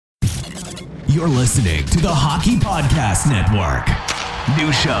You're listening to the Hockey Podcast Network.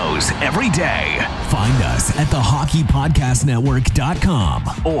 New shows every day. Find us at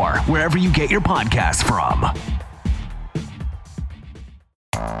thehockeypodcastnetwork.com or wherever you get your podcasts from.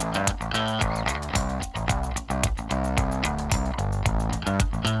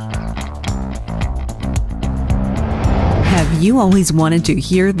 Have you always wanted to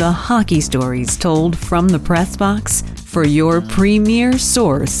hear the hockey stories told from the press box? For your premier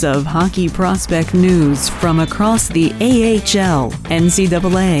source of hockey prospect news from across the AHL,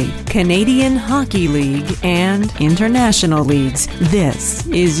 NCAA, Canadian Hockey League, and international leagues, this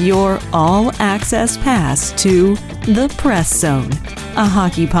is your all-access pass to The Press Zone, a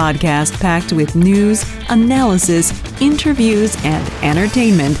hockey podcast packed with news, analysis, interviews, and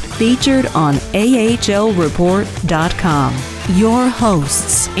entertainment featured on AHLReport.com. Your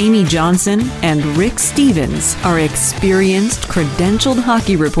hosts, Amy Johnson and Rick Stevens, are experienced, credentialed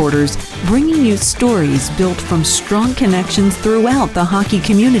hockey reporters bringing you stories built from strong connections throughout the hockey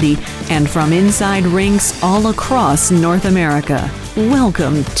community and from inside rinks all across North America.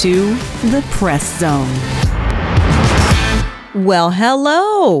 Welcome to The Press Zone. Well,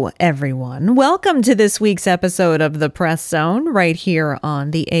 hello, everyone. Welcome to this week's episode of The Press Zone right here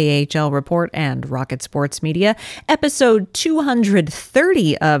on the AHL Report and Rocket Sports Media, episode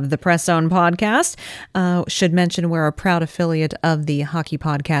 230 of The Press Zone podcast. Should mention we're a proud affiliate of the Hockey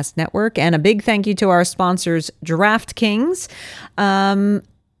Podcast Network, and a big thank you to our sponsors, DraftKings.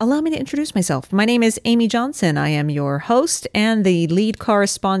 Allow me to introduce myself. My name is Amy Johnson. I am your host and the lead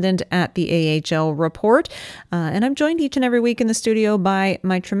correspondent at the AHL Report. And I'm joined each and every week in the studio by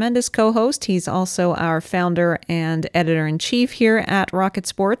my tremendous co-host. He's also our founder and editor-in-chief here at Rocket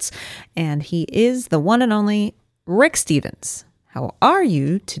Sports. And he is the one and only Rick Stevens. How are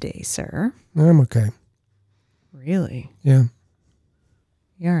you today, sir? I'm okay. Really? Yeah.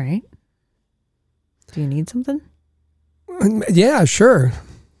 You all right? Do you need something? Yeah, sure.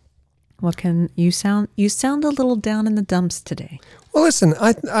 What can you sound? You sound a little down in the dumps today. Well, listen,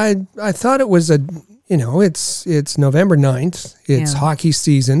 I thought it was it's November 9th. It's hockey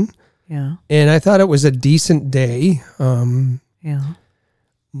season. Yeah. And I thought it was a decent day. Yeah.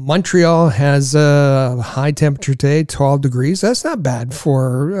 Montreal has a high temperature today, 12 degrees. That's not bad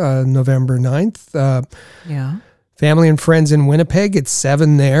for November 9th. Yeah. Family and friends in Winnipeg, it's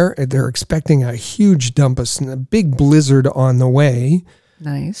 7 there. They're expecting a huge dump of a big blizzard on the way.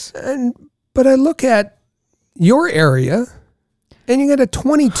 Nice. But I look at your area, and you got a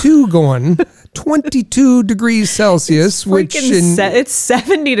 22 going, 22 degrees Celsius, which it's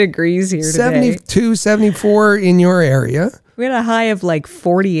 70 degrees here 72, today. 74 in your area. We had a high of like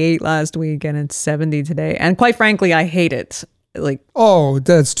 48 last week, and it's 70 today. And quite frankly, I hate it. Oh,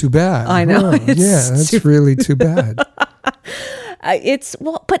 that's too bad. I know. Oh, yeah, that's really too bad.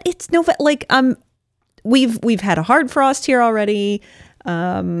 We've had a hard frost here already.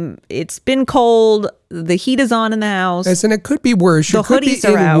 It's been cold. The heat is on in the house. Yes, and it could be worse. The you could hoodies be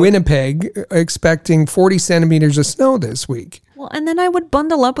are in out. Winnipeg expecting 40 centimeters of snow this week. Well, and then I would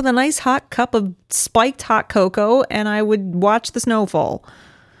bundle up with a nice hot cup of spiked hot cocoa, and I would watch the snow fall.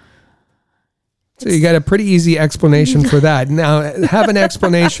 So you got a pretty easy explanation for that. Now, have an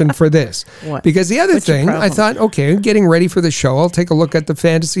explanation for this. What? Because the other thing, I thought, okay, getting ready for the show, I'll take a look at the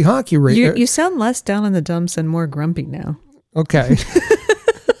fantasy hockey rate. You sound less down in the dumps and more grumpy now. Okay.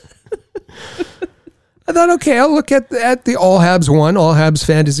 I thought, okay, I'll look at the All Habs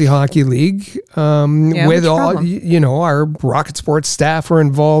Fantasy Hockey League, with all, our Rocket Sports staff are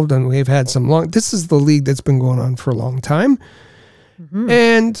involved, and we've had this is the league that's been going on for a long time. Mm-hmm.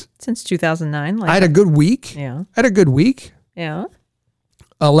 And since 2009. I had a good week. Yeah.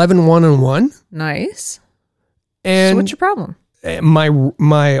 11-1-1. Nice. And so what's your problem? My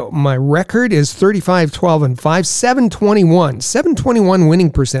record is 35-12-5, 721. 721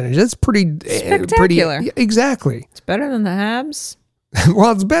 winning percentage. That's pretty spectacular. Exactly. It's better than the Habs.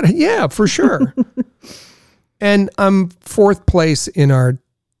 Well, it's better. Yeah, for sure. And I'm 4th place in our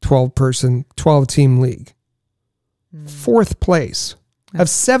 12-team league. 4th place. I have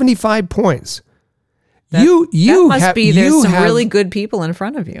 75 points. There's some really good people in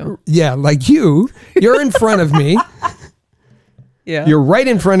front of you. Yeah, like you're in front of me. Yeah. You're right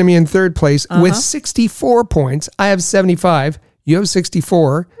in front of me in 3rd place with 64 points. I have 75. You have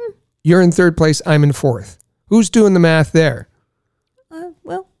 64. You're in 3rd place. I'm in 4th. Who's doing the math there?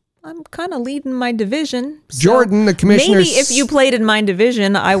 Well, I'm kind of leading my division. So Jordan, the commissioner. Maybe if you played in my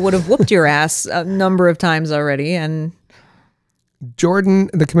division, I would have whooped your ass a number of times already. And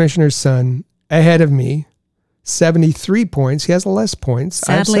Jordan, the commissioner's son, ahead of me, 73 points. He has less points.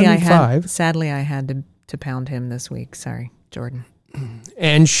 Sadly, I have 75. Sadly, I had to pound him this week. Sorry, Jordan.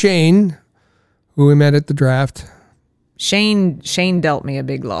 And Shane, who we met at the draft. Shane dealt me a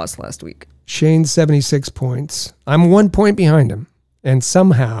big loss last week. Shane's 76 points. I'm 1 point behind him. And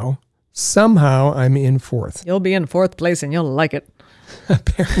somehow I'm in fourth. You'll be in fourth place and you'll like it.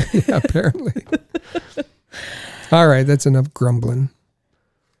 Apparently. All right, that's enough grumbling.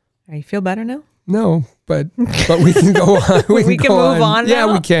 You feel better now? No, but we can go on. We can move on now?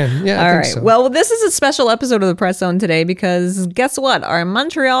 Yeah, we can. Yeah, all right. so. Well, this is a special episode of the Press Zone today because guess what? Our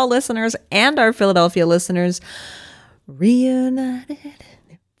Montreal listeners and our Philadelphia listeners reunited.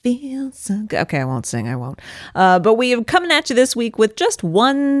 It feels so good. Okay, I won't sing. I won't. But we are coming at you this week with just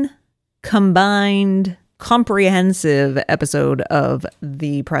one combined, comprehensive episode of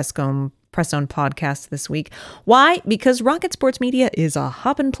the Press Zone podcast this week. Why? Because Rocket Sports Media is a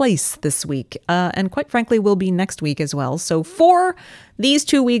hoppin' place this week, and quite frankly will be next week as well. So for these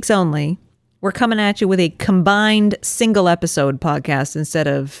 2 weeks only, we're coming at you with a combined single episode podcast instead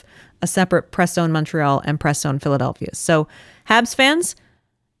of a separate Press Zone Montreal and Press Zone Philadelphia. So Habs fans,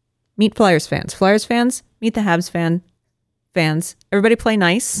 meet Flyers fans. Flyers fans, meet the Habs fans. Everybody play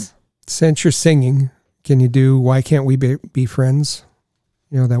nice. Since you're singing, can you do Why Can't We Be Friends?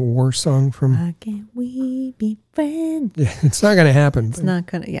 You know, that war song from... Why can't we be friends? Yeah, it's not going to happen. It's not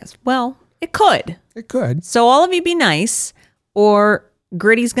going to... Yes. Well, it could. It could. So all of you be nice, or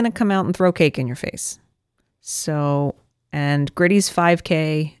Gritty's going to come out and throw cake in your face. So, and Gritty's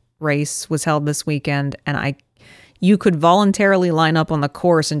 5K race was held this weekend, and you could voluntarily line up on the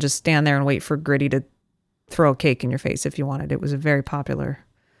course and just stand there and wait for Gritty to throw a cake in your face if you wanted. It was a very popular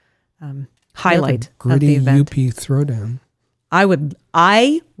highlight of the event. Gritty UP throwdown. I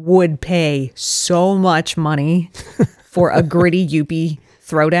would pay so much money for a Gritty UP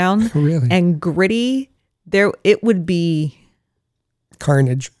throwdown. Really? And Gritty, it would be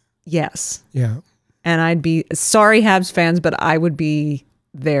carnage. Yes. Yeah. And I'd be sorry, Habs fans, but I would be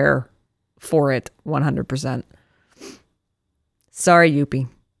there for it 100%. Sorry, UP.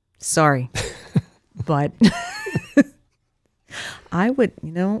 Sorry. But I would,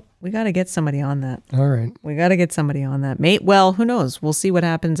 we got to get somebody on that. All right. We got to get somebody on that. Well, who knows? We'll see what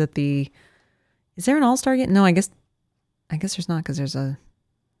happens at is there an All-Star game? No, I guess there's not because is there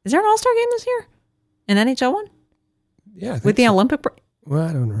an All-Star game this year? An NHL one? Yeah. With the Olympic? Well,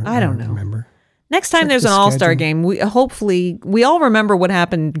 I don't know. I don't know. Remember. Next time there's an All-Star game, we all remember what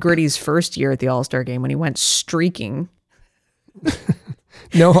happened Gritty's first year at the All-Star game when he went streaking.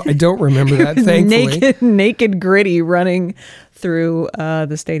 No, I don't remember that, thankfully. naked Gritty running through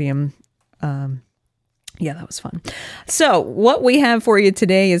the stadium. Yeah, that was fun. So what we have for you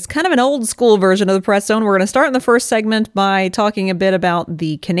today is kind of an old school version of the Press Zone. We're going to start in the first segment by talking a bit about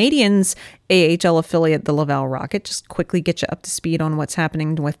the Canadiens AHL affiliate, the Laval Rocket. Just quickly get you up to speed on what's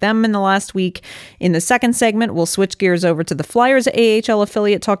happening with them in the last week. In the second segment, we'll switch gears over to the Flyers AHL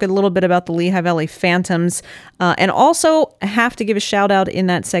affiliate, talk a little bit about the Lehigh Valley Phantoms, and also have to give a shout out in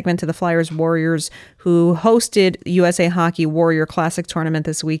that segment to the Flyers Warriors, who hosted USA Hockey Warrior Classic Tournament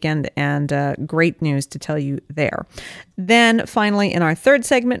this weekend, and great news to tell you there. Then finally, in our third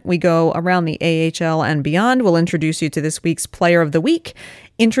segment, we go around the AHL and beyond. We'll introduce you to this week's Player of the Week,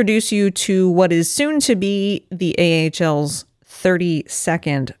 introduce you to what is soon to be the AHL's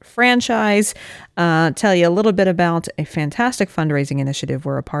 32nd franchise, tell you a little bit about a fantastic fundraising initiative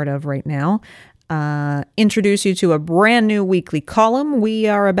we're a part of right now, introduce you to a brand new weekly column we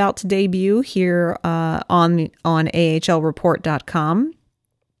are about to debut here on ahlreport.com.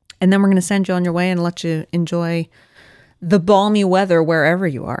 And then we're going to send you on your way and let you enjoy the balmy weather wherever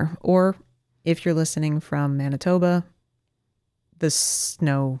you are. Or if you're listening from Manitoba, the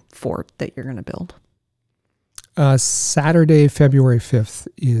snow fort that you're going to build. Saturday, February 5th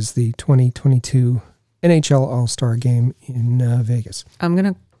is the 2022 NHL All-Star Game in Vegas. I'm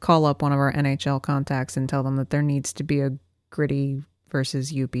going to call up one of our NHL contacts and tell them that there needs to be a Gritty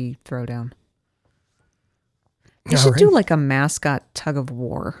versus UP throwdown. They should do like a mascot tug of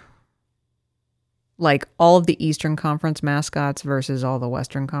war. Like all of the Eastern Conference mascots versus all the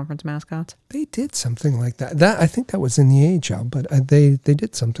Western Conference mascots. They did something like that. I think that was in the AHL, but they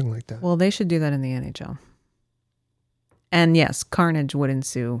did something like that. Well, they should do that in the NHL. And yes, carnage would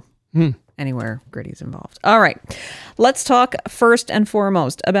ensue anywhere Gritty's involved. All right, let's talk first and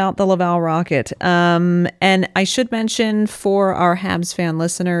foremost about the Laval Rocket. And I should mention for our Habs fan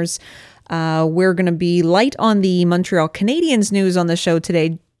listeners, we're going to be light on the Montreal Canadiens news on the show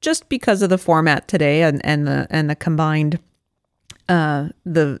today, just because of the format today and the combined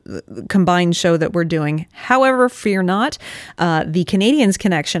the combined show that we're doing. However, fear not, the Canadiens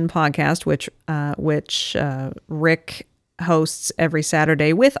Connection podcast, which Rick hosts every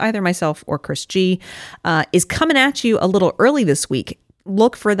Saturday with either myself or Chris G, is coming at you a little early this week.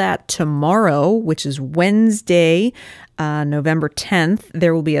 look for that tomorrow, which is Wednesday, November 10th.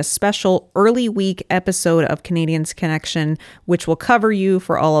 There will be a special early week episode of Canadians Connection, which will cover you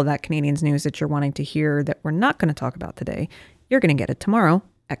for all of that Canadians news that you're wanting to hear that we're not going to talk about today. You're going to get it tomorrow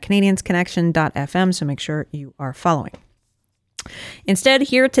at canadiansconnection.fm, so make sure you are following. Instead,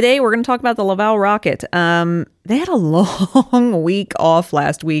 here today, we're going to talk about the Laval Rocket. They had a long week off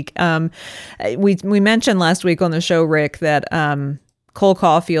last week. We mentioned last week on the show, Rick, that Cole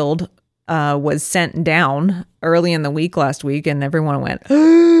Caufield was sent down early in the week last week, and everyone went,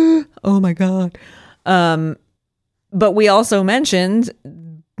 oh my God. But we also mentioned,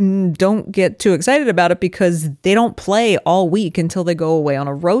 don't get too excited about it because they don't play all week until they go away on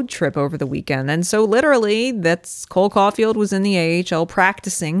a road trip over the weekend. And so literally that's Cole Caufield was in the AHL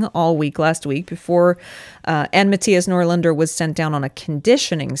practicing all week last week before and Matthias Norlinder was sent down on a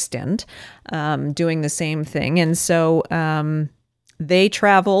conditioning stint doing the same thing. And so they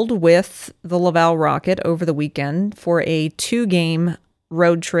traveled with the Laval Rocket over the weekend for a 2-game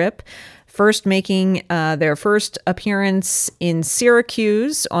road trip. First making their first appearance in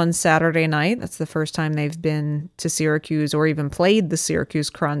Syracuse on Saturday night. That's the first time they've been to Syracuse or even played the Syracuse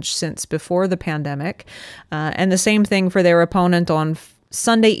Crunch since before the pandemic. And the same thing for their opponent on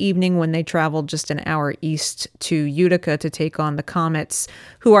Sunday evening when they traveled just an hour east to Utica to take on the Comets,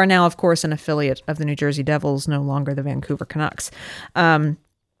 who are now, of course, an affiliate of the New Jersey Devils, no longer the Vancouver Canucks.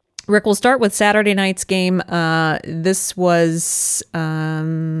 Rick, we'll start with Saturday night's game. This was...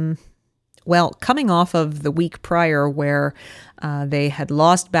 Well, coming off of the week prior where they had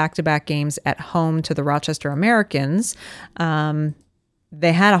lost back-to-back games at home to the Rochester Americans,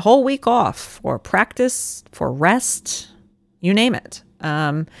 they had a whole week off for practice, for rest, you name it.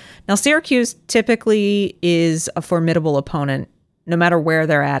 Now, Syracuse typically is a formidable opponent no matter where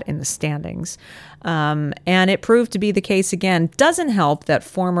they're at in the standings. And it proved to be the case again. Doesn't help that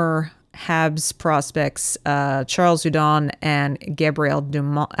former Habs prospects, Charles Hudon and Gabriel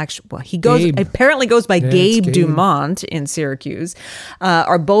Dumont. Actually, well, apparently goes by Gabe Dumont in Syracuse,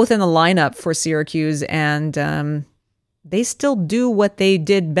 are both in the lineup for Syracuse, and they still do what they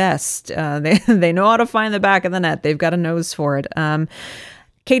did best. They know how to find the back of the net. They've got a nose for it.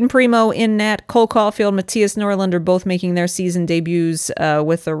 Caden Primo in net, Cole Caufield, Matthias Norlinder both making their season debuts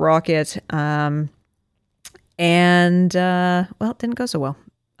with the Rocket, and it didn't go so well.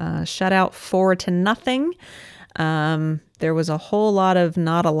 Shutout 4-0. There was a whole lot of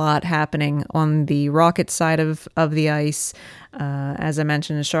not a lot happening on the Rocket side of the ice. As I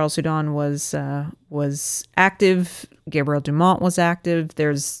mentioned, Charles Hudon was active. Gabriel Dumont was active.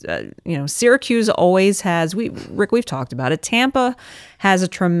 There's, Syracuse always has, Rick, we've talked about it. Tampa has a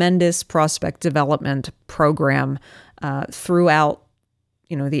tremendous prospect development program throughout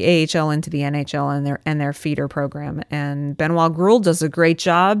the AHL into the NHL and their feeder program. And Benoit Gruel does a great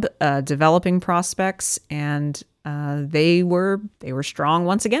job developing prospects, and they were strong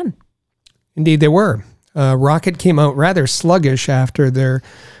once again. Indeed, they were. Rocket came out rather sluggish after their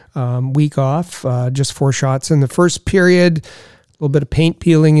week off, just 4 shots in the first period, a little bit of paint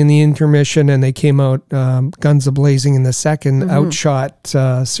peeling in the intermission, and they came out guns a-blazing in the second, outshot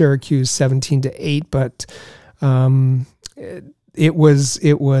Syracuse 17-8, but it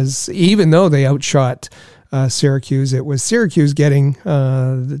was even though they outshot Syracuse, it was Syracuse getting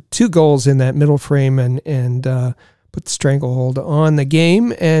the 2 goals in that middle frame and put the stranglehold on the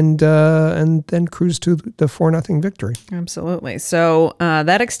game and then cruised to the 4-0 victory. Absolutely. So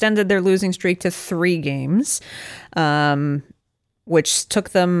that extended their losing streak to 3 games, which took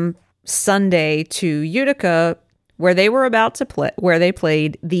them Sunday to Utica, where they were about to play, where they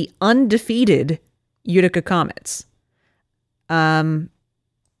played the undefeated Utica Comets.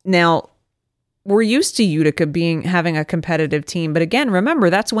 Now, we're used to Utica having a competitive team, but again, remember,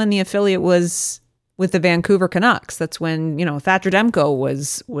 that's when the affiliate was with the Vancouver Canucks. That's when, Thatcher Demko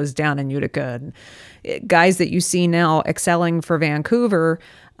was down in Utica. And guys that you see now excelling for Vancouver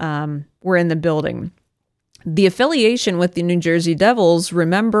were in the building. The affiliation with the New Jersey Devils,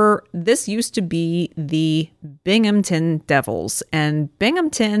 remember, this used to be the Binghamton Devils, and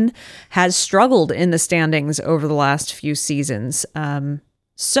Binghamton has struggled in the standings over the last few seasons.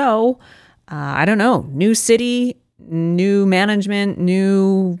 So, I don't know, new city, new management,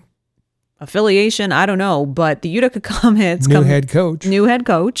 new affiliation, I don't know, but the Utica Comets... New head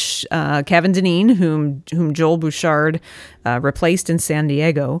coach, Kevin Dineen, whom Joel Bouchard replaced in San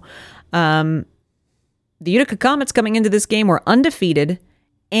Diego. The Utica Comets coming into this game were undefeated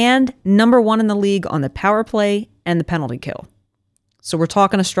and number 1 in the league on the power play and the penalty kill. So we're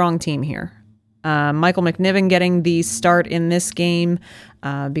talking a strong team here. Michael McNiven getting the start in this game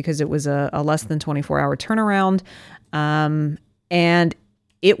because it was a less than 24-hour turnaround. And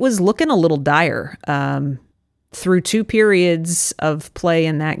it was looking a little dire. Through 2 periods of play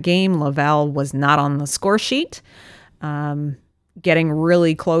in that game, Laval was not on the score sheet, getting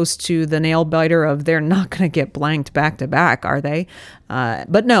really close to the nail biter of they're not going to get blanked back to back, are they?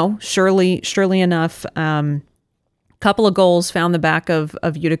 But no, surely enough, couple of goals found the back of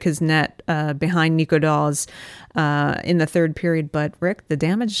Utica's net behind Nico Dawes in the 3rd period. But Rick, the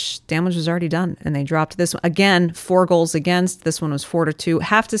damage was already done, and they dropped this one. Again, 4 goals against. This one was 4-2.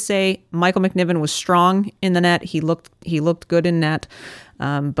 Have to say, Michael McNiven was strong in the net. He looked good in net.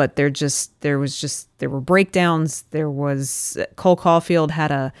 But there were breakdowns. There was Cole Caufield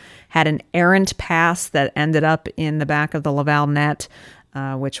had an errant pass that ended up in the back of the Laval net,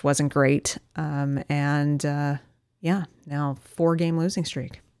 which wasn't great. Yeah, now 4-game losing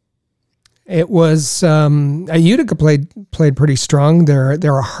streak. It was Utica played pretty strong.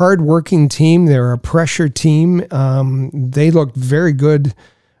 They're a hard-working team. They're a pressure team. They looked very good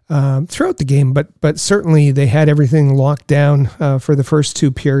throughout the game, but certainly they had everything locked down for the first 2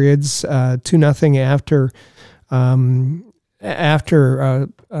 periods. 2-0 after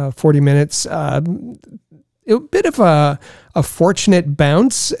 40 minutes. A bit of a fortunate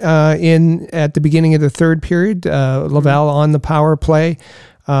bounce at the beginning of the 3rd period. Laval on the power play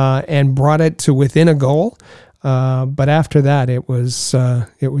and brought it to within a goal. But after that, it was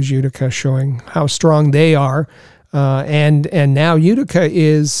Utica showing how strong they are. And now Utica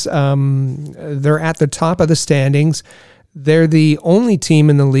is they're at the top of the standings. They're the only team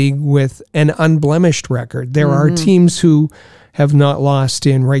in the league with an unblemished record. There are teams who have not lost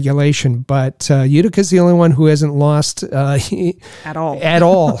in regulation, but Utica's the only one who hasn't lost at all. At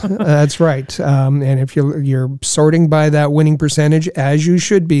all. That's right. And if you're sorting by that winning percentage, as you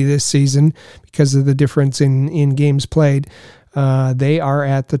should be this season, because of the difference in games played, they are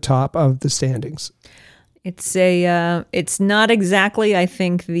at the top of the standings. It's not exactly, I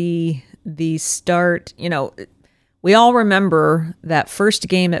think, the start. We all remember that first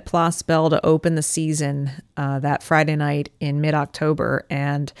game at Place Belle to open the season that Friday night in mid-October,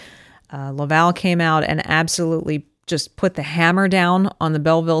 and Laval came out and absolutely just put the hammer down on the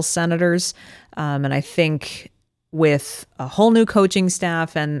Belleville Senators. And I think with a whole new coaching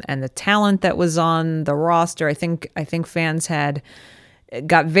staff and the talent that was on the roster, I think fans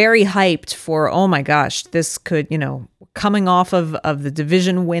got very hyped for, oh my gosh, this could, coming off of the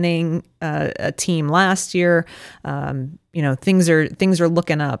division winning a team last year, things are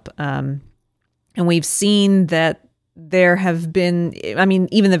looking up. And we've seen that there have been,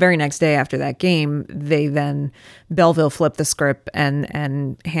 even the very next day after that game, Belleville flipped the script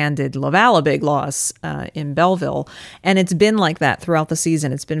and handed Laval a big loss in Belleville. And it's been like that throughout the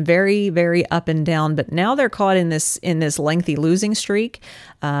season. It's been very, very up and down, but now they're caught in this lengthy losing streak.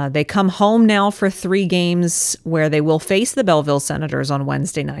 They come home now for 3 games where they will face the Belleville Senators on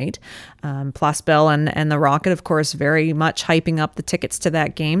Wednesday night. Place Belle and the Rocket, of course, very much hyping up the tickets to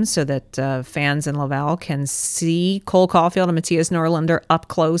that game so that fans in Laval can see Cole Caufield and Matthias Norlinder up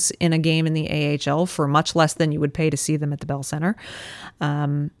close in a game in the AHL for much less than you would pay to see them at the Bell Center.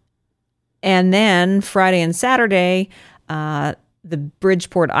 And then Friday and Saturday, the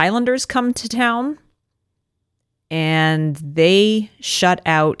Bridgeport Islanders come to town, and they shut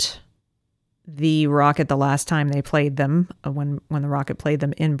out the Rocket the last time they played them, when the Rocket played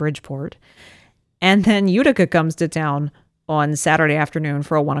them in Bridgeport. And then Utica comes to town on Saturday afternoon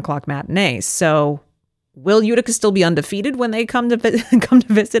for a 1:00 matinee. So will Utica still be undefeated when they come to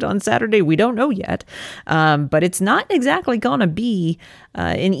visit on Saturday? We don't know yet. But it's not exactly going to be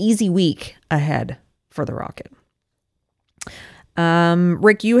an easy week ahead for the Rocket.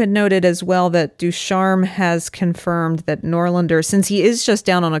 Rick, you had noted as well that Ducharme has confirmed that Norlinder, since he is just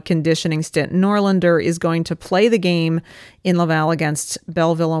down on a conditioning stint, Norlinder is going to play the game in Laval against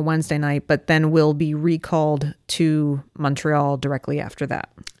Belleville on Wednesday night, but then will be recalled to Montreal directly after that.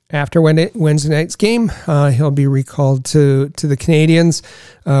 After Wednesday night's game, he'll be recalled to the Canadiens.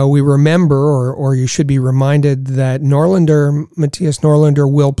 We remember, or you should be reminded, that Matthias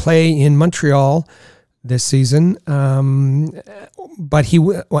Norlinder will play in Montreal this season, but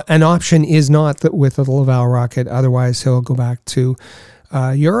an option is not with the Laval Rocket. Otherwise, he'll go back to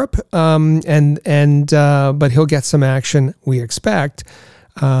Europe, but he'll get some action, we expect,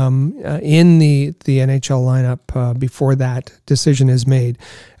 in the NHL lineup before that decision is made.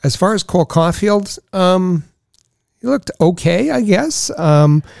 As far as Cole Caufield, he looked okay, I guess.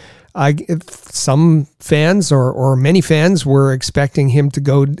 Some fans or many fans were expecting him to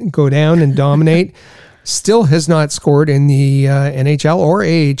go down and dominate. Still has not scored in the NHL or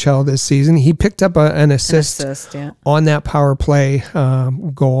AHL this season. He picked up an assist yeah, on that power play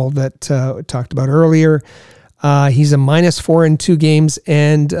goal that we talked about earlier. He's a -4 in 2 games,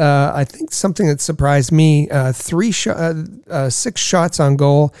 and I think something that surprised me: 6 shots on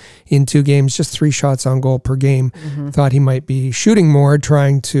goal in 2 games, just 3 shots on goal per game. Thought he might be shooting more,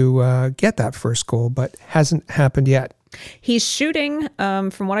 trying to get that first goal, but hasn't happened yet. He's shooting.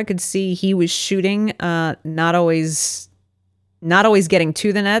 From what I could see, he was shooting. Not always getting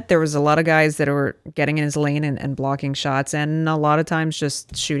to the net. There was a lot of guys that were getting in his lane and blocking shots, and a lot of times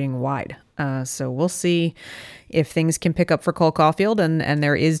just shooting wide. So we'll see if things can pick up for Cole Caufield, and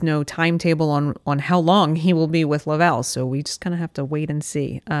there is no timetable on how long he will be with Laval. So we just kind of have to wait and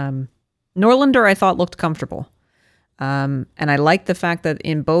see. Norlinder, I thought, looked comfortable. And I like the fact that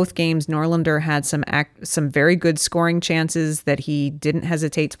in both games, Norlinder had some very good scoring chances that he didn't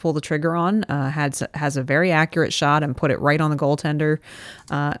hesitate to pull the trigger on. Has a very accurate shot and put it right on the goaltender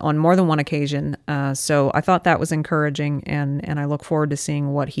on more than one occasion. So I thought that was encouraging, and I look forward to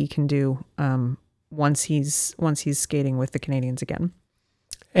seeing what he can do once he's skating with the Canadiens again.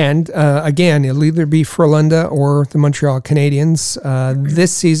 And again, it'll either be Frölunda or the Montreal Canadiens.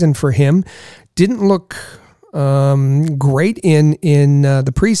 This season for him didn't look great in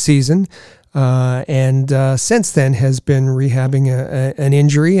the preseason, and since then has been rehabbing an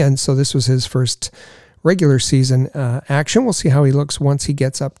injury, and so this was his first regular season action. We'll see how he looks once he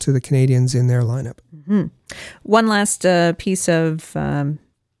gets up to the Canadiens in their lineup. Mm-hmm. One last piece of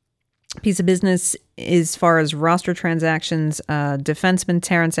business as far as roster transactions. Defenseman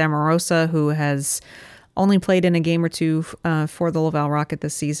Terrence Amorosa, who has only played in a game or two for the Laval Rocket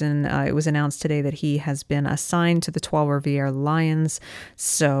this season. It was announced today that he has been assigned to the Trois-Rivières Lions,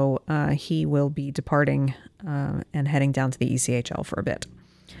 so he will be departing and heading down to the ECHL for a bit.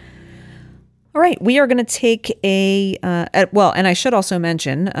 All right, we are going to take and I should also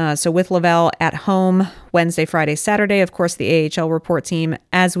mention, so with Laval at home, Wednesday, Friday, Saturday, of course, the AHL report team,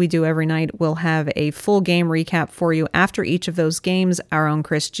 as we do every night, will have a full game recap for you after each of those games. Our own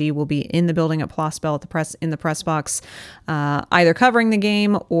Chris G will be in the building at Place Bell in the press box, either covering the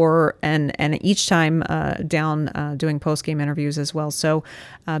game and each time down doing post-game interviews as well. So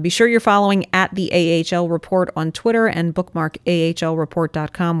be sure you're following at the AHL Report on Twitter and bookmark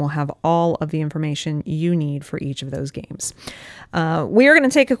ahlreport.com. We'll have all of the information you need for each of those games. We are going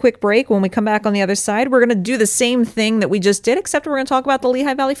to take a quick break. When we come back on the other side, we're going to do the same thing that we just did, except we're going to talk about the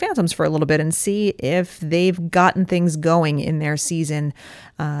Lehigh Valley Phantoms for a little bit and see if they've gotten things going in their season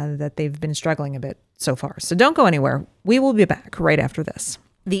that they've been struggling a bit so far. So don't go anywhere. We will be back right after this.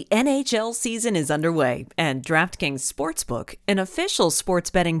 The NHL season is underway, and DraftKings Sportsbook, an official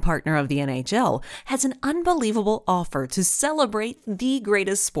sports betting partner of the NHL, has an unbelievable offer to celebrate the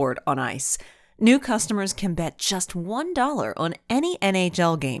greatest sport on ice. New customers can bet just $1 on any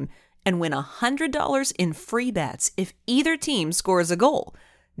NHL game and win $100 in free bets if either team scores a goal.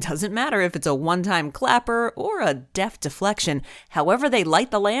 Doesn't matter if it's a one-time clapper or a deft deflection, however they light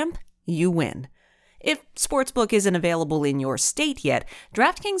the lamp, you win. If Sportsbook isn't available in your state yet,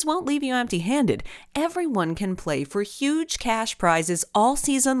 DraftKings won't leave you empty-handed. Everyone can play for huge cash prizes all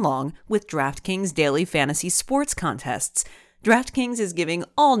season long with DraftKings Daily Fantasy Sports Contests. DraftKings is giving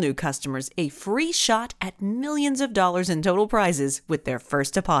all new customers a free shot at millions of dollars in total prizes with their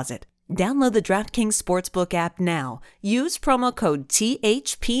first deposit. Download the DraftKings Sportsbook app now. Use promo code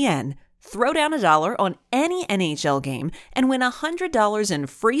THPN. Throw down $1 on any NHL game and win $100 in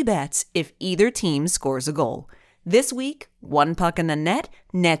free bets if either team scores a goal. This week, one puck in the net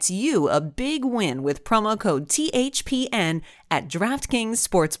nets you a big win with promo code THPN at DraftKings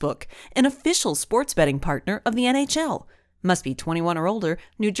Sportsbook, an official sports betting partner of the NHL. Must be 21 or older,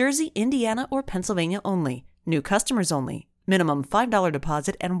 New Jersey, Indiana, or Pennsylvania only. New customers only. Minimum $5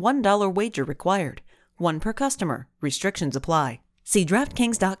 deposit and $1 wager required. One per customer. Restrictions apply. See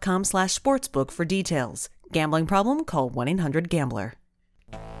DraftKings.com/sportsbook for details. Gambling problem? Call 1-800-GAMBLER.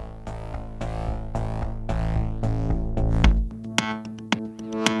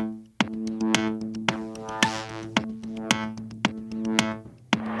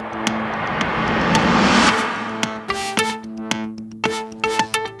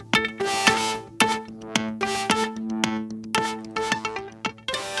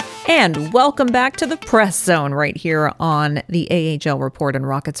 And welcome back to the Press Zone right here on the AHL Report and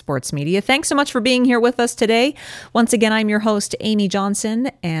Rocket Sports Media. Thanks so much for being here with us today. Once again, I'm your host, Amy Johnson,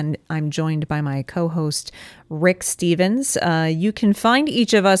 and I'm joined by my co-host, Rick Stevens. You can find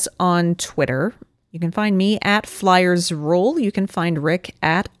each of us on Twitter. You can find me at Flyers Rule. You can find Rick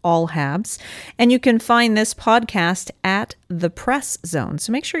at All Habs. And you can find this podcast at The Press Zone.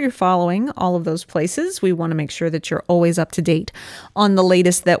 So make sure you're following all of those places. We want to make sure that you're always up to date on the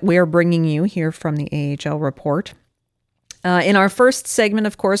latest that we're bringing you here from the AHL Report. In our first segment,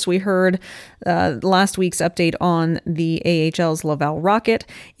 of course, we heard last week's update on the AHL's Laval Rocket.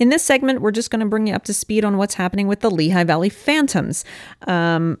 In this segment, we're just going to bring you up to speed on what's happening with the Lehigh Valley Phantoms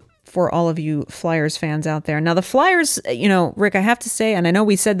for all of you Flyers fans out there. Now, the Flyers, Rick, I have to say, and I know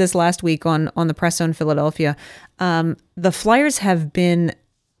we said this last week on the Press Zone Philadelphia, the Flyers have been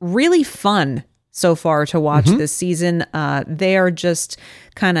really fun so far to watch this season. They are just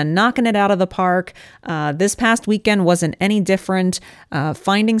kind of knocking it out of the park. This past weekend wasn't any different,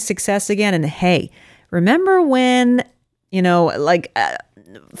 finding success again. And hey, remember when,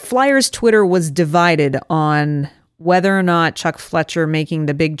 Flyers Twitter was divided on whether or not Chuck Fletcher making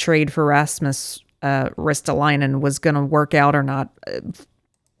the big trade for Rasmus Ristolainen was going to work out or not,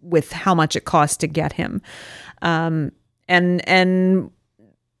 with how much it cost to get him. And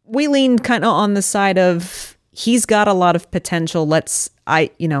we lean kind of on the side of he's got a lot of potential.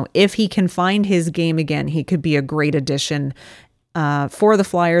 If he can find his game again, he could be a great addition for the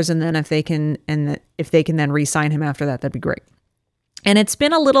Flyers. And then if they can then re-sign him after that, that'd be great. And it's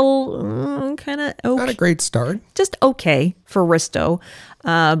been a little kind of okay. Not a great start. Just okay for Risto.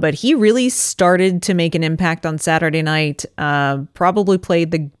 But he really started to make an impact on Saturday night. Probably played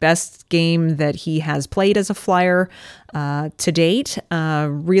the best game that he has played as a Flyer to date.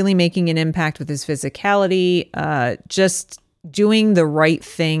 Really making an impact with his physicality. Just doing the right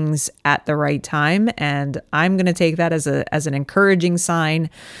things at the right time. And I'm going to take that as an encouraging sign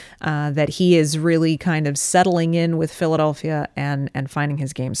that he is really kind of settling in with Philadelphia and finding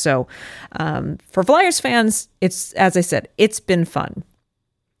his game. So for Flyers fans, it's, as I said, it's been fun.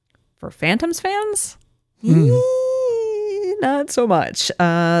 For Phantoms fans, not so much.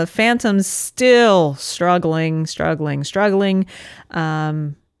 Phantoms still struggling.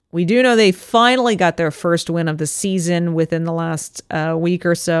 We do know they finally got their first win of the season within the last week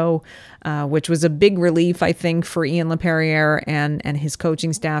or so, which was a big relief, I think, for Ian LePerriere and his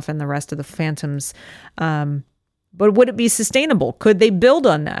coaching staff and the rest of the Phantoms. But would it be sustainable? Could they build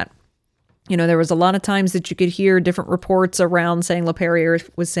on that? There was a lot of times that you could hear different reports around saying LePerriere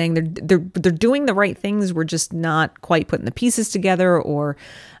was saying they're doing the right things. We're just not quite putting the pieces together. Or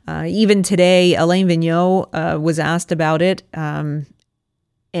even today, Alain Vigneault was asked about it.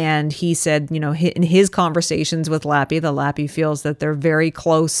 And he said, in his conversations with Lappy, the Lappy feels that they're very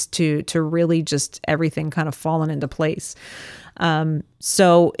close to really just everything kind of falling into place.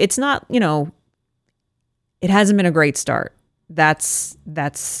 So it's not, it hasn't been a great start. That's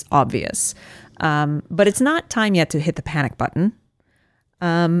obvious. But it's not time yet to hit the panic button.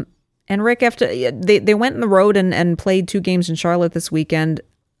 And Rick, after they went on the road and played 2 games in Charlotte this weekend,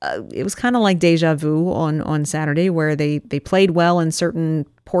 it was kind of like deja vu on Saturday, where they played well in certain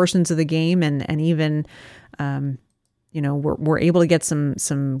portions of the game and even, were able to get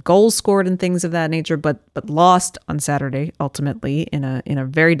some goals scored and things of that nature, but lost on Saturday ultimately in a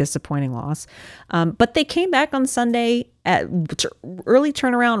very disappointing loss. But they came back on Sunday at early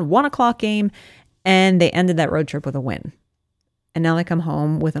turnaround, 1:00 game, and they ended that road trip with a win. And now they come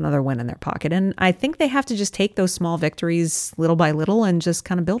home with another win in their pocket. And I think they have to just take those small victories little by little and just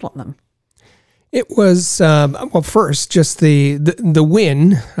kind of build on them. It was, first, just the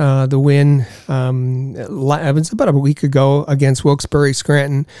win. The win, it was about a week ago against Wilkes-Barre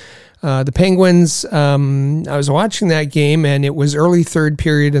Scranton. The Penguins, I was watching that game, and it was early third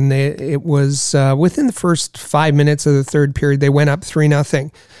period, and it was within the first 5 minutes of the third period, they went up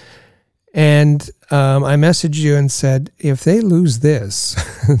 3-0. And I messaged you and said, if they lose this,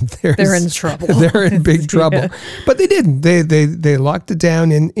 they're in trouble. They're in big trouble. Yeah. But they didn't. They locked it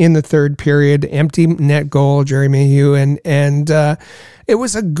down in the third period. Empty net goal, Jerry Mayhew, and it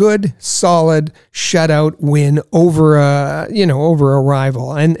was a good, solid shutout win over a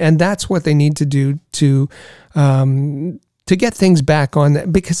rival, and that's what they need to do to get things back on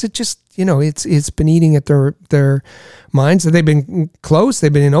that, because it just, it's been eating at their minds. They've been close.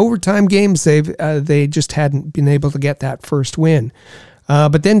 They've been in overtime games. They just hadn't been able to get that first win.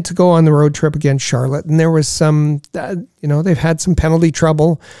 But then to go on the road trip against Charlotte, and there was some, they've had some penalty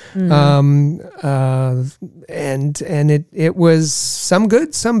trouble, and it was some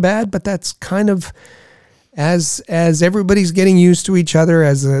good, some bad, but that's kind of as everybody's getting used to each other,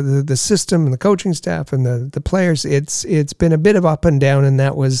 as the system and the coaching staff and the players, it's been a bit of up and down, and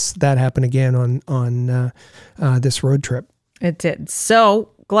that happened again on this road trip. It did. So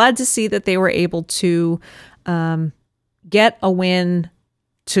glad to see that they were able to get a win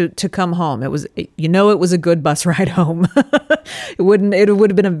to come home. It was a good bus ride home. It would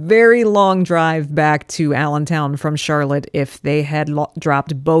have been a very long drive back to Allentown from Charlotte if they had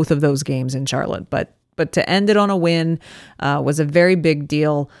dropped both of those games in Charlotte, but to end it on a win was a very big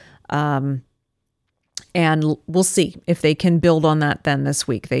deal. And we'll see if they can build on that then this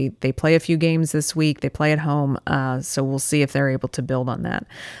week. They play a few games this week. They play at home. So we'll see if they're able to build on that.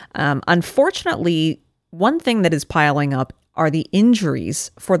 Unfortunately, one thing that is piling up are the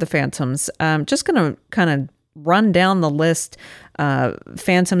injuries for the Phantoms. Just going to kind of run down the list.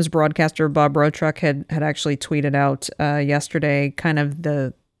 Phantoms broadcaster Bob Rotruck had actually tweeted out yesterday kind of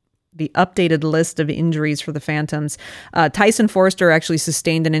the updated list of injuries for the Phantoms. Tyson Forster actually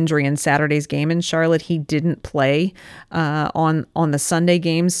sustained an injury in Saturday's game in Charlotte. He didn't play on the Sunday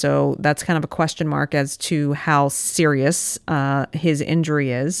game, so that's kind of a question mark as to how serious his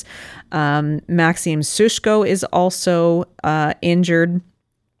injury is. Maxim Sushko is also injured.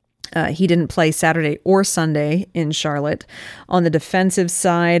 He didn't play Saturday or Sunday in Charlotte. On the defensive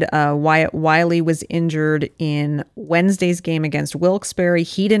side, Wyatt Wiley was injured in Wednesday's game against Wilkes-Barre.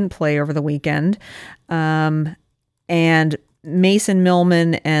 He didn't play over the weekend. And Mason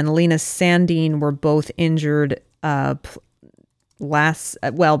Millman and Lena Sandine were both injured back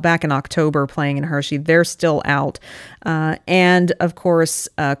in October playing in Hershey. They're still out. And of course,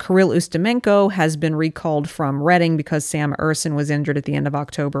 Kirill Ustimenko has been recalled from Reading because Sam Urson was injured at the end of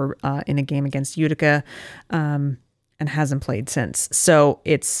October in a game against Utica and hasn't played since. So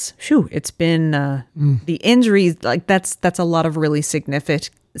it's been the injuries, like that's a lot of really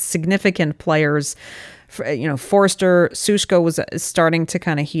significant players. Forster, Sushko was starting to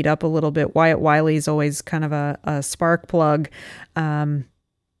kind of heat up a little bit. Wyatt Wiley is always kind of a spark plug.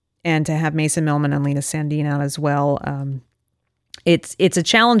 And to have Mason Millman and Lena Sandine out as well. It's a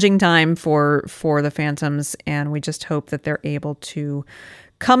challenging time for the Phantoms, and we just hope that they're able to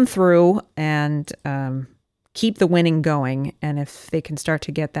come through and keep the winning going. And if they can start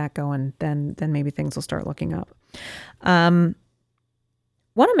to get that going, then maybe things will start looking up.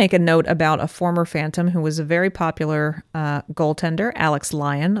 Want to make a note about a former Phantom who was a very popular goaltender, Alex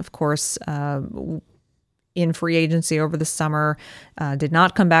Lyon, of course, in free agency over the summer, did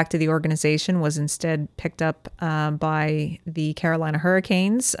not come back to the organization, was instead picked up by the Carolina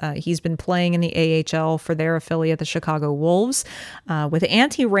Hurricanes. He's been playing in the AHL for their affiliate, the Chicago Wolves, with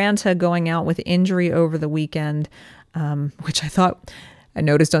Antti Ranta going out with injury over the weekend, which I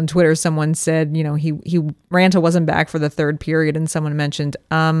noticed on Twitter, someone said, Ranta wasn't back for the third period, and someone mentioned,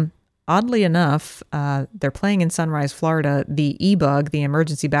 oddly enough, they're playing in Sunrise, Florida. The E-Bug, the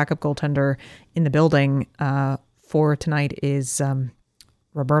emergency backup goaltender in the building for tonight is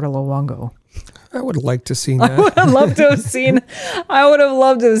Roberto Luongo. I would have liked to see that. I would have loved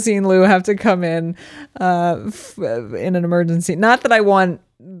to have seen Lou have to come in in an emergency. Not that I want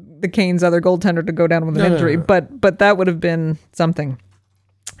the Canes' other goaltender to go down with an injury, but that would have been something.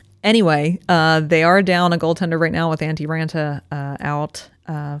 Anyway, they are down a goaltender right now with Antti Ranta out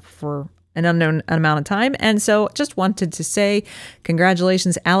for an unknown amount of time. And so just wanted to say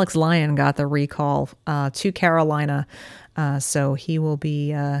congratulations. Alex Lyon got the recall to Carolina. So he'll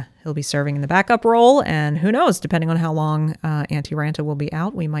be serving in the backup role. And who knows, depending on how long Antti Ranta will be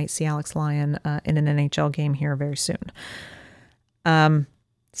out, we might see Alex Lyon in an NHL game here very soon.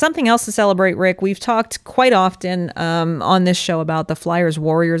 Something else to celebrate, Rick. We've talked quite often on this show about the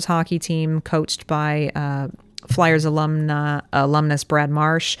Flyers-Warriors hockey team coached by Flyers alumnus Brad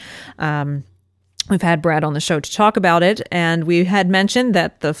Marsh. We've had Brad on the show to talk about it, and we had mentioned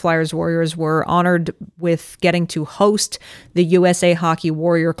that the Flyers-Warriors were honored with getting to host the USA Hockey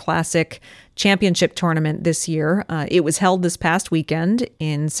Warrior Classic Championship Tournament this year. It was held this past weekend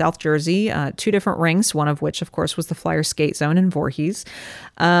in South Jersey, 2 different rinks, one of which, of course, was the Flyers Skate Zone in Voorhees.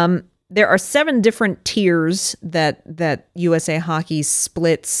 There are 7 different tiers that USA Hockey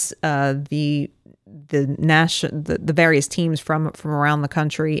splits the various teams from around the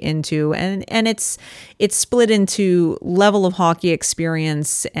country into, and it's split into level of hockey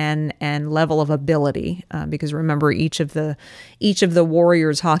experience and level of ability, because remember, each of the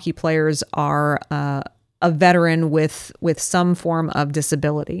Warriors hockey players are a veteran with some form of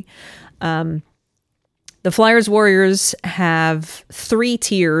disability. The Flyers Warriors have 3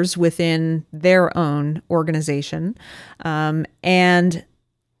 tiers within their own organization, and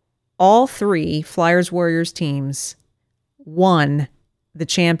all 3 Flyers Warriors teams won the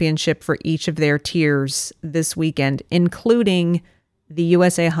championship for each of their tiers this weekend, including the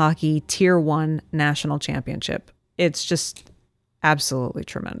USA Hockey Tier 1 National Championship. It's just absolutely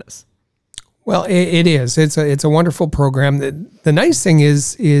tremendous. Well, it is. It's a wonderful program. The nice thing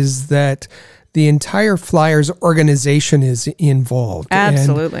is that the entire Flyers organization is involved.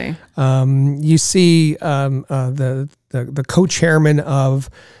 Absolutely. And, you see the co-chairman of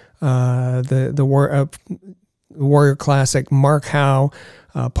the Warrior Classic, Mark Howe,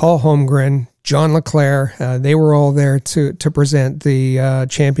 Paul Holmgren, John LeClaire, they were all there to present the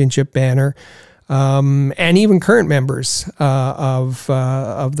championship banner. and even current members of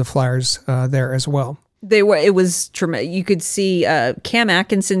the Flyers there as well. It was tremendous. You could see Cam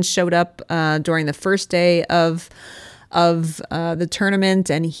Atkinson showed up during the first day of the tournament,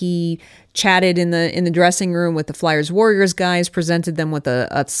 and he chatted in the dressing room with the Flyers Warriors guys, presented them with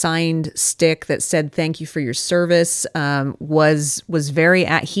a signed stick that said "Thank you for your service." Was very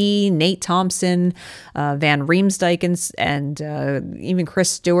Nate Thompson, Van Riemsdyk, and even Chris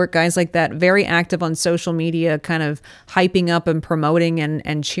Stewart, guys like that, very active on social media, kind of hyping up and promoting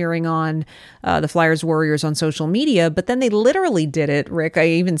and cheering on the Flyers Warriors on social media. But then they literally did it, Rick. I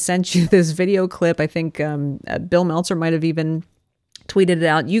even sent you this video clip. I think Bill Meltzer might have even tweeted it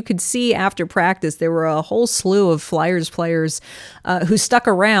out. You could see after practice there were a whole slew of Flyers players who stuck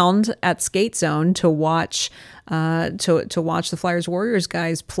around at Skate Zone to watch to watch the Flyers Warriors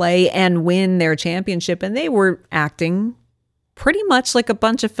guys play and win their championship, and they were acting pretty much like a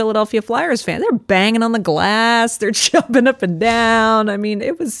bunch of Philadelphia Flyers fans. They're banging on the glass, they're jumping up and down. I mean,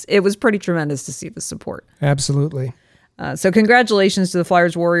 it was pretty tremendous to see the support. Absolutely. So congratulations to the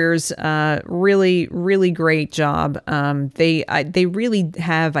Flyers Warriors. Really, really great job. They really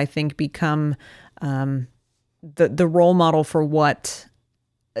have, I think, become the role model for what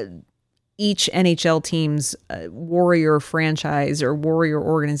each NHL team's Warrior franchise or Warrior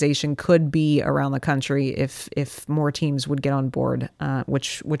organization could be around the country if more teams would get on board,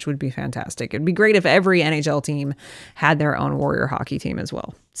 which would be fantastic. It'd be great if every NHL team had their own Warrior hockey team as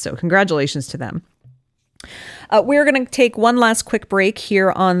well. So congratulations to them. We're going to take one last quick break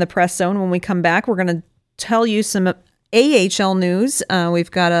here on the Press Zone. When we come back, we're going to tell you some AHL news. We've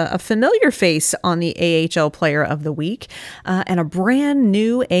got a familiar face on the AHL Player of the Week, and a brand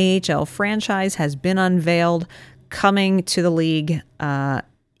new AHL franchise has been unveiled coming to the league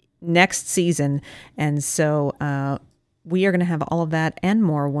next season. And so we are going to have all of that and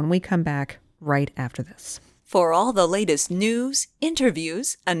more when we come back right after this. For all the latest news,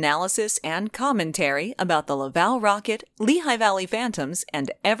 interviews, analysis, and commentary about the Laval Rocket, Lehigh Valley Phantoms, and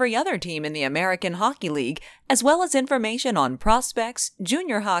every other team in the American Hockey League, as well as information on prospects,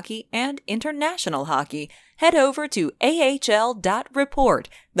 junior hockey, and international hockey, head over to ahl.report,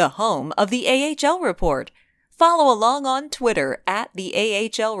 the home of the AHL Report. Follow along on Twitter at the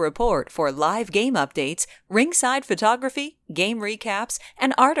AHL Report for live game updates, ringside photography, game recaps,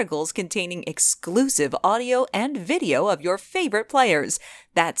 and articles containing exclusive audio and video of your favorite players.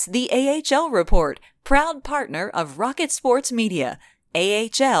 That's the AHL Report, proud partner of Rocket Sports Media.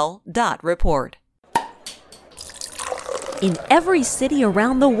 AHL.report. In every city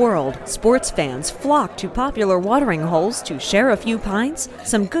around the world, sports fans flock to popular watering holes to share a few pints,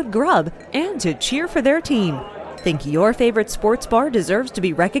 some good grub, and to cheer for their team. Think your favorite sports bar deserves to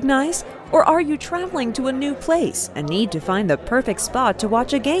be recognized? Or are you traveling to a new place and need to find the perfect spot to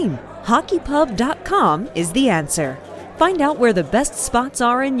watch a game? HockeyPub.com is the answer. Find out where the best spots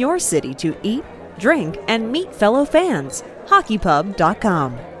are in your city to eat, drink, and meet fellow fans.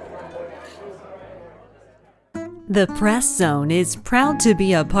 HockeyPub.com. The Press Zone is proud to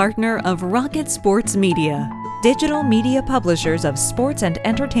be a partner of Rocket Sports Media, digital media publishers of sports and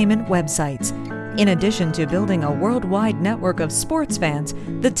entertainment websites. In addition to building a worldwide network of sports fans,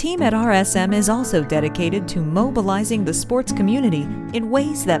 the team at RSM is also dedicated to mobilizing the sports community in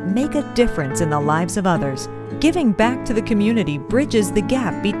ways that make a difference in the lives of others. Giving back to the community bridges the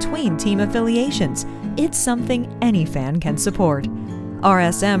gap between team affiliations. It's something any fan can support.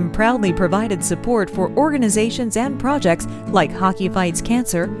 RSM proudly provided support for organizations and projects like Hockey Fights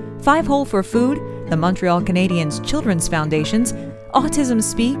Cancer, 5 Hole for Food, the Montreal Canadiens Children's Foundations, Autism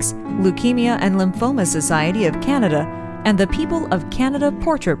Speaks, Leukemia and Lymphoma Society of Canada, and the People of Canada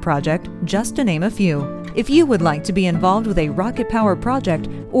Portrait Project, just to name a few. If you would like to be involved with a Rocket Power project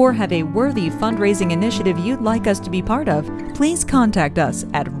or have a worthy fundraising initiative you'd like us to be part of, please contact us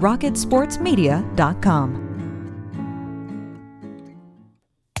at rocketsportsmedia.com.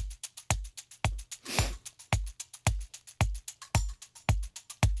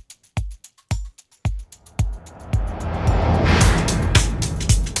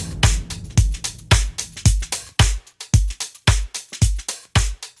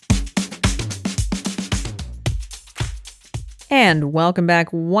 And welcome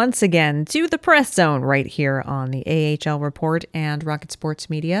back once again to the Press Zone right here on the AHL Report and Rocket Sports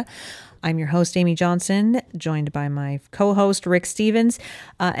Media. I'm your host, Amy Johnson, joined by my co-host, Rick Stevens.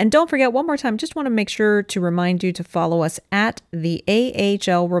 And don't forget, one more time, just want to make sure to remind you to follow us at the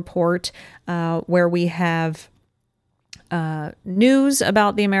AHL Report, where we have news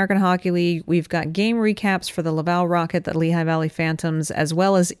about the American Hockey League. We've got game recaps for the Laval Rocket, the Lehigh Valley Phantoms, as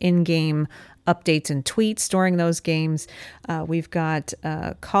well as in-game updates and tweets during those games. We've got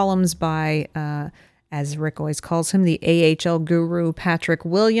columns by, as Rick always calls him, the AHL guru, Patrick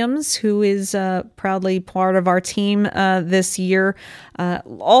Williams, who is proudly part of our team this year.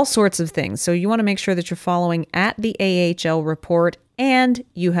 All sorts of things. So you want to make sure that you're following at the AHL Report, and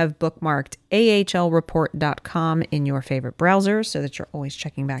you have bookmarked ahlreport.com in your favorite browser so that you're always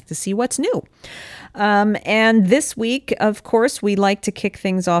checking back to see what's new. And this week, of course, we like to kick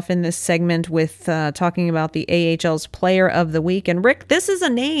things off in this segment with talking about the AHL's Player of the Week. And Rick, this is a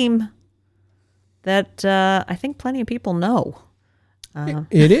name that I think plenty of people know.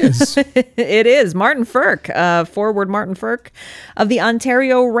 It is. It is. Martin Ferk, forward Martin Ferk of the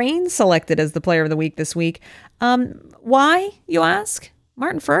Ontario Reign, selected as the Player of the Week this week. Why, you ask?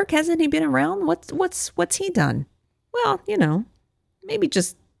 Martin Ferk, hasn't he been around? What's he done? Well, maybe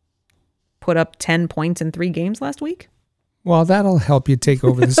just put up 10 points in 3 games last week. Well, that'll help you take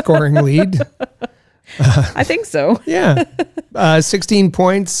over the scoring lead. I think so. Yeah. 16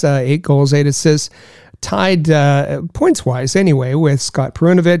 points, 8 goals, 8 assists. Tied points-wise anyway with Scott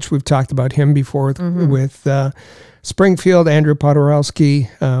Perunovich. We've talked about him before with Springfield, Andrew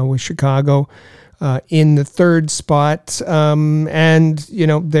Podorowski with Chicago in the 3rd spot. And,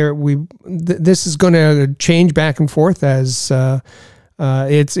 this is going to change back and forth as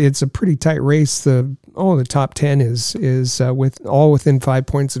it's a pretty tight race. The top 10 is within 5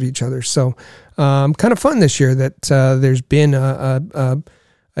 points of each other. So kind of fun this year that there's been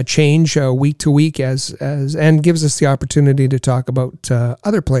a change week to week and gives us the opportunity to talk about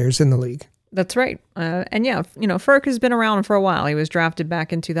other players in the league. That's right. And yeah, Ferk has been around for a while. He was drafted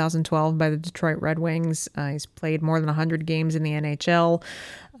back in 2012 by the Detroit Red Wings. He's played more than 100 games in the NHL,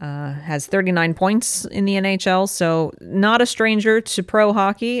 has 39 points in the NHL, so not a stranger to pro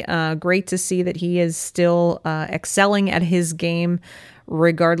hockey. Great to see that he is still excelling at his game,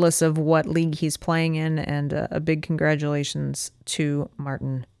 regardless of what league he's playing in, and a big congratulations to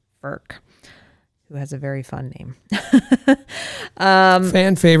Martin Ferk, who has a very fun name.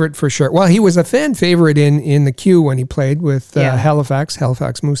 Fan favorite for sure. Well, he was a fan favorite in the Q when he played with Halifax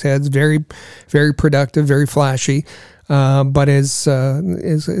Mooseheads. Very, very productive, very flashy, but is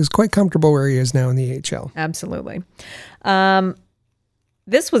quite comfortable where he is now in the AHL. Absolutely.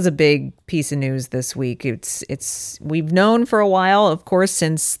 This was a big piece of news this week. We've known for a while, of course,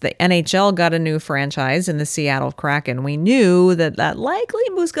 since the NHL got a new franchise in the Seattle Kraken. We knew that likely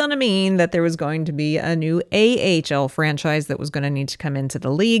was going to mean that there was going to be a new AHL franchise that was going to need to come into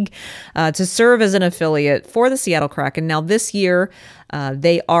the league to serve as an affiliate for the Seattle Kraken. Now, this year,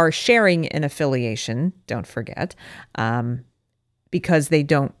 they are sharing an affiliation, don't forget, because they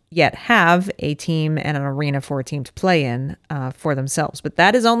don't yet have a team and an arena for a team to play in for themselves. But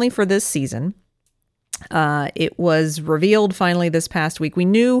that is only for this season. It was revealed finally this past week. We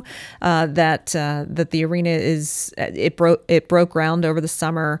knew that the arena broke ground over the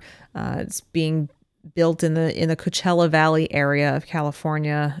summer. It's being built in the Coachella Valley area of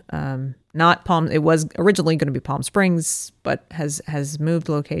California. Not Palm. It was originally going to be Palm Springs, but has moved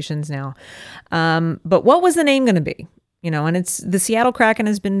locations now. But what was the name going to be? And it's the Seattle Kraken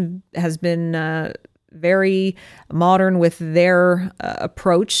has been very modern with their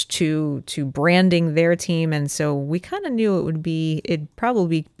approach to branding their team, and so we kind of knew it'd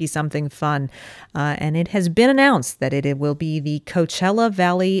probably be something fun. And it has been announced that it will be the Coachella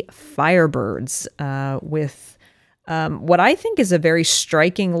Valley Firebirds with what I think is a very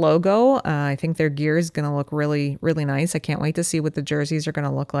striking logo. I think their gear is going to look really, really nice. I can't wait to see what the jerseys are going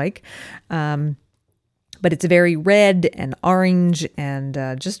to look like. But it's very red and orange and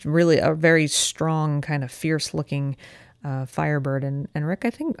just really a very strong, kind of fierce-looking Firebird. And Rick, I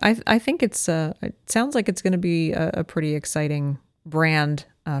think it sounds like it's going to be a pretty exciting brand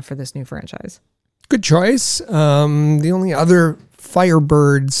for this new franchise. Good choice. The only other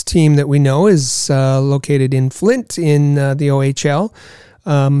Firebirds team that we know is located in Flint in the OHL.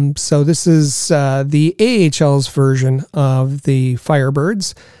 So this is the AHL's version of the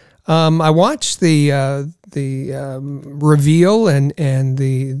Firebirds. I watched the reveal and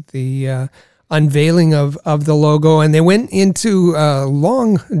the unveiling of the logo, and they went into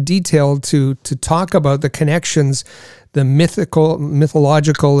long detail to talk about the connections, the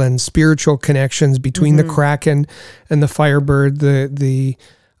mythological and spiritual connections between the Kraken and the Firebird. The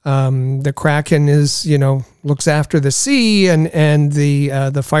Kraken is looks after the sea, and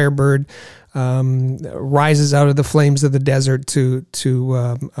the Firebird rises out of the flames of the desert to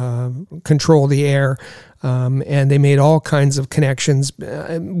control the air. And they made all kinds of connections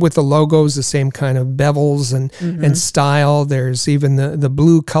with the logos, the same kind of bevels and style. There's even the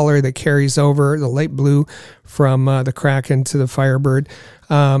blue color that carries over, the light blue from the Kraken to the Firebird.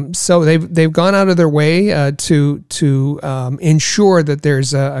 So they've gone out of their way to ensure that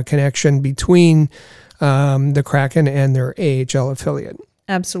there's a connection between the Kraken and their AHL affiliate.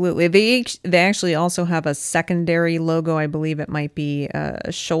 Absolutely. They actually also have a secondary logo. I believe it might be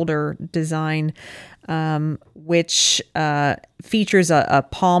a shoulder design, which features a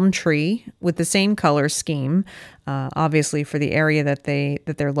palm tree with the same color scheme, obviously for the area that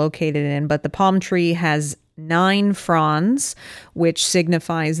they're located in. But the palm tree has 9 fronds, which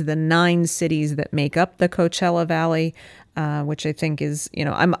signifies the 9 cities that make up the Coachella Valley. Which I think is,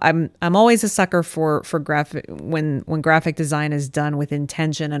 I'm always a sucker for graphic when graphic design is done with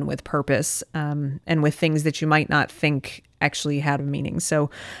intention and with purpose, and with things that you might not think actually had a meaning. So,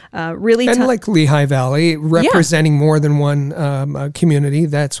 really, like Lehigh Valley, representing more than one community.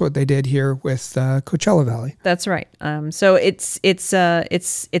 That's what they did here with Coachella Valley. That's right. So it's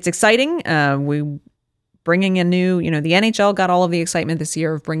exciting. We. Bringing a new, the NHL got all of the excitement this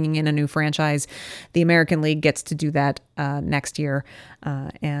year of bringing in a new franchise. The American League gets to do that next year.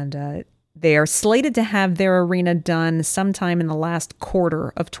 And they are slated to have their arena done sometime in the last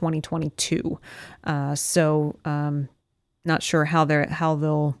quarter of 2022. So not sure how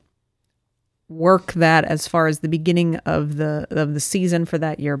they'll work that as far as the beginning of the season for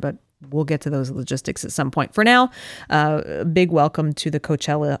that year, but we'll get to those logistics at some point. For now, a big welcome to the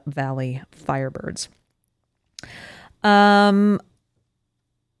Coachella Valley Firebirds.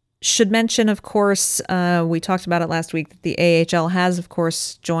 Should mention, of course, we talked about it last week, that the AHL has, of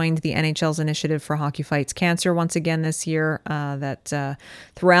course, joined the NHL's initiative for Hockey Fights Cancer once again this year, that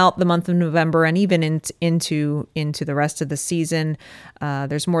throughout the month of November and even into the rest of the season,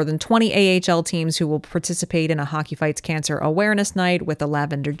 there's more than 20 AHL teams who will participate in a Hockey Fights Cancer Awareness Night with the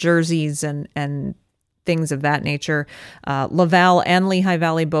lavender jerseys and things of that nature. Laval and Lehigh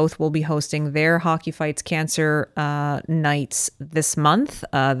Valley both will be hosting their Hockey Fights Cancer nights this month.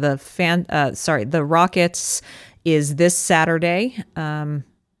 The Rockets is this Saturday on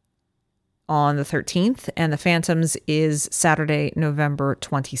the 13th, and the Phantoms is Saturday, November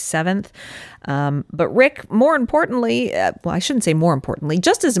 27th. But Rick, more importantly, I shouldn't say more importantly,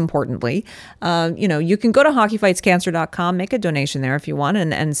 just as importantly, you can go to hockeyfightscancer.com, make a donation there if you want,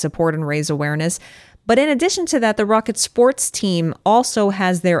 and support and raise awareness. But in addition to that, the Rocket sports team also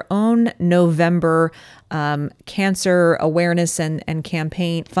has their own November cancer awareness and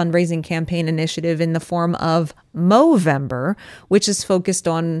fundraising campaign initiative in the form of Movember, which is focused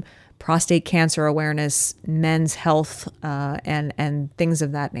on prostate cancer awareness, men's health, and things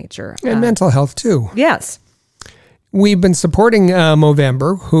of that nature. And mental health, too. Yes. We've been supporting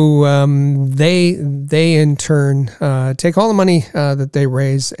Movember, who they in turn take all the money that they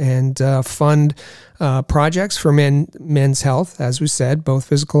raise and fund projects for men's health, as we said, both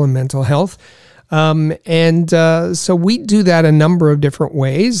physical and mental health. So we do that a number of different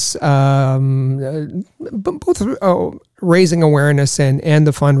ways, both raising awareness and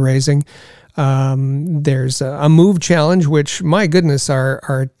the fundraising. There's a move challenge, which, my goodness,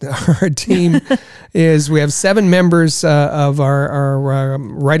 our team is, we have 7 members of our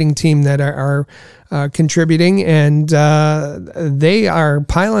writing team that are contributing, and they are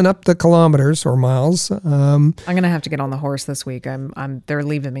piling up the kilometers or miles. I'm going to have to get on the horse this week. They're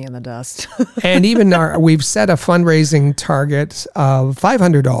leaving me in the dust. And even we've set a fundraising target of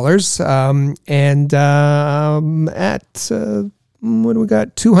 $500, and at what do we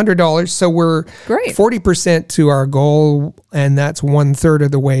got? $200. So we're great. 40% to our goal, and that's 1/3 of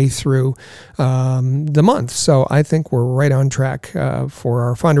the way through the month. So I think we're right on track for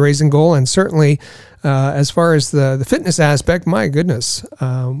our fundraising goal, and certainly as far as the fitness aspect, my goodness,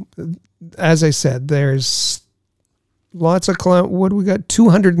 as I said, there's lots of what do we got?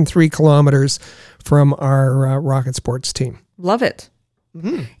 203 kilometers from our Rocket Sports team. Love it.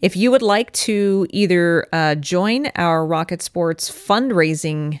 Mm-hmm. If you would like to either join our Rocket Sports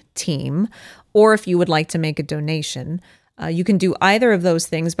fundraising team, or if you would like to make a donation, you can do either of those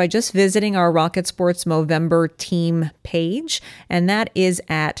things by just visiting our Rocket Sports Movember team page, and that is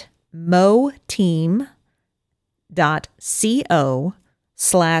at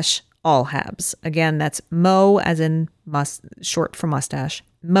moteam.co/allhabs. Again, that's Mo as in short for mustache.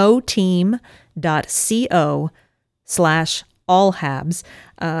 moteam.co/allhabs,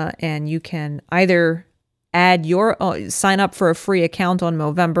 and you can either sign up for a free account on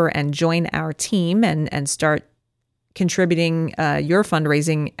Movember and join our team and start contributing your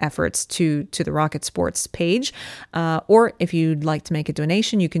fundraising efforts to the Rocket Sports page. Or if you'd like to make a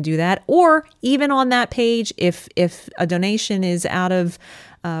donation, you can do that. Or even on that page, if a donation is out of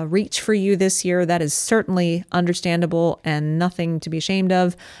reach for you this year, that is certainly understandable and nothing to be ashamed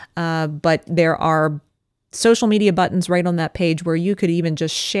of. But there are social media buttons right on that page where you could even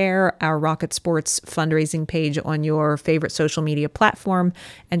just share our Rocket Sports fundraising page on your favorite social media platform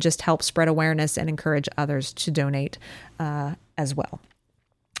and just help spread awareness and encourage others to donate as well.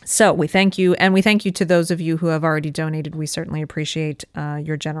 So we thank you, and we thank you to those of you who have already donated. We certainly appreciate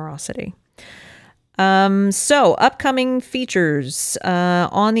your generosity. So upcoming features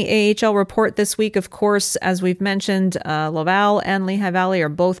on the AHL report this week, of course, as we've mentioned, Laval and Lehigh Valley are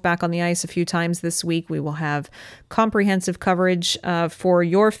both back on the ice a few times this week. We will have comprehensive coverage for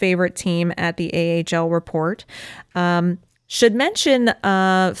your favorite team at the AHL report. Should mention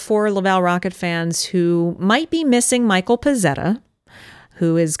for Laval Rocket fans who might be missing Michael Pezzetta,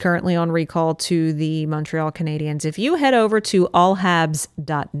 who is currently on recall to the Montreal Canadiens. If you head over to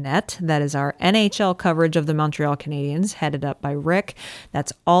allhabs.net, that is our NHL coverage of the Montreal Canadiens, headed up by Rick.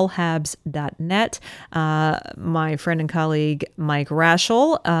 That's allhabs.net. My friend and colleague Mike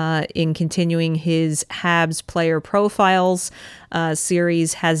Raschel, in continuing his Habs player profiles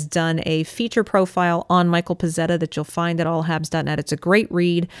series, has done a feature profile on Michael Pezzetta that you'll find at allhabs.net. It's a great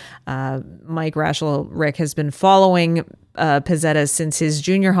read. Mike Raschel, Rick, has been following Pezzetta since his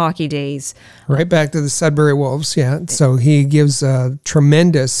junior hockey days. Right back to the Sudbury Wolves, yeah. So he gives a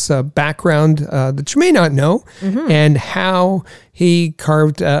tremendous background that you may not know, and how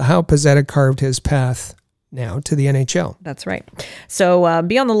how Pezzetta carved his path now to the NHL. That's right. So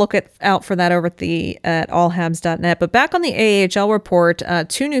be on the lookout for that over at allhabs.net. But back on the AHL report,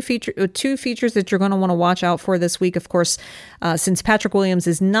 two features that you're going to want to watch out for this week. Of course, since Patrick Williams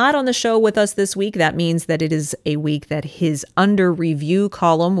is not on the show with us this week, that means that it is a week that his under review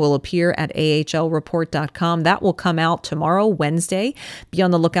column will appear at ahlreport.com. That will come out tomorrow, Wednesday. Be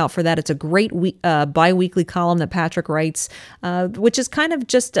on the lookout for that. It's a great bi-weekly column that Patrick writes, which is kind of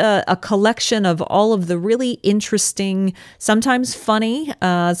just a collection of all of the really interesting, sometimes funny,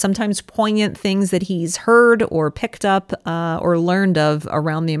 sometimes poignant things that he's heard or picked up or learned of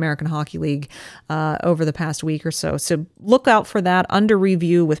around the American Hockey League over the past week or so. So look out for that under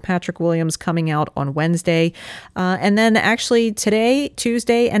review with Patrick Williams coming out on Wednesday. And then actually today,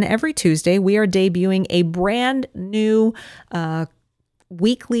 Tuesday, and every Tuesday, we are debuting a brand new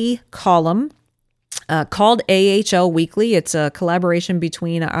weekly column called AHL Weekly. It's a collaboration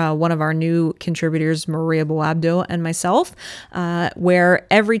between one of our new contributors, Maria Boabdo, and myself, where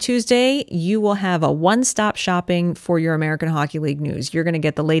every Tuesday you will have a one-stop shopping for your American Hockey League news. You're going to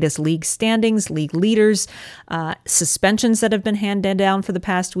get the latest league standings, league leaders, suspensions that have been handed down for the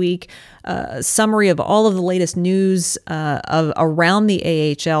past week, summary of all of the latest news of around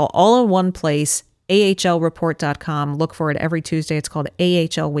the AHL, all in one place. ahlreport.com. Look for it every Tuesday. It's called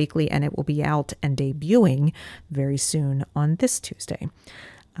AHL Weekly, and it will be out and debuting very soon on this Tuesday.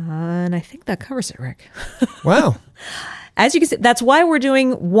 And I think that covers it, Rick. Wow. As you can see, that's why we're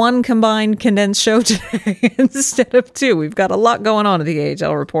doing one combined condensed show today instead of two. We've got a lot going on at the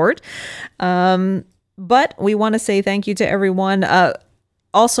AHL Report. But we want to say thank you to everyone.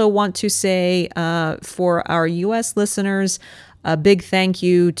 Also want to say for our U.S. listeners, a big thank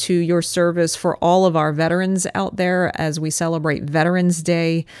you to your service for all of our veterans out there as we celebrate Veterans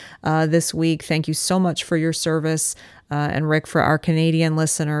Day this week. Thank you so much for your service. And Rick, for our Canadian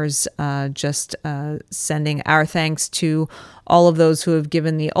listeners, just sending our thanks to all of those who have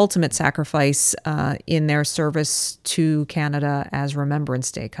given the ultimate sacrifice in their service to Canada as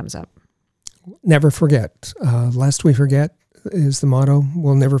Remembrance Day comes up. Never forget. Lest we forget is the motto.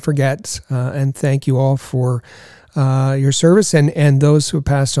 We'll never forget. And thank you all for your service, and those who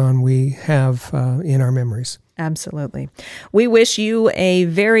passed on, we have in our memories. Absolutely. We wish you a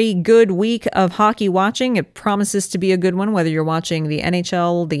very good week of hockey watching. It promises to be a good one, whether you're watching the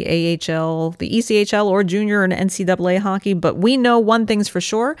NHL, the AHL, the ECHL, or junior and NCAA hockey. But we know one thing's for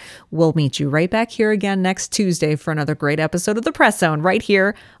sure. We'll meet you right back here again next Tuesday for another great episode of The Press Zone right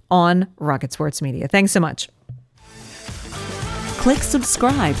here on Rocket Sports Media. Thanks so much. Click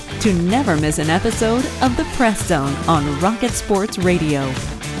subscribe to never miss an episode of The Press Zone on Rocket Sports Radio.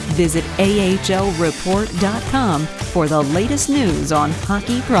 Visit ahlreport.com for the latest news on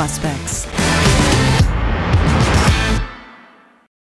hockey prospects.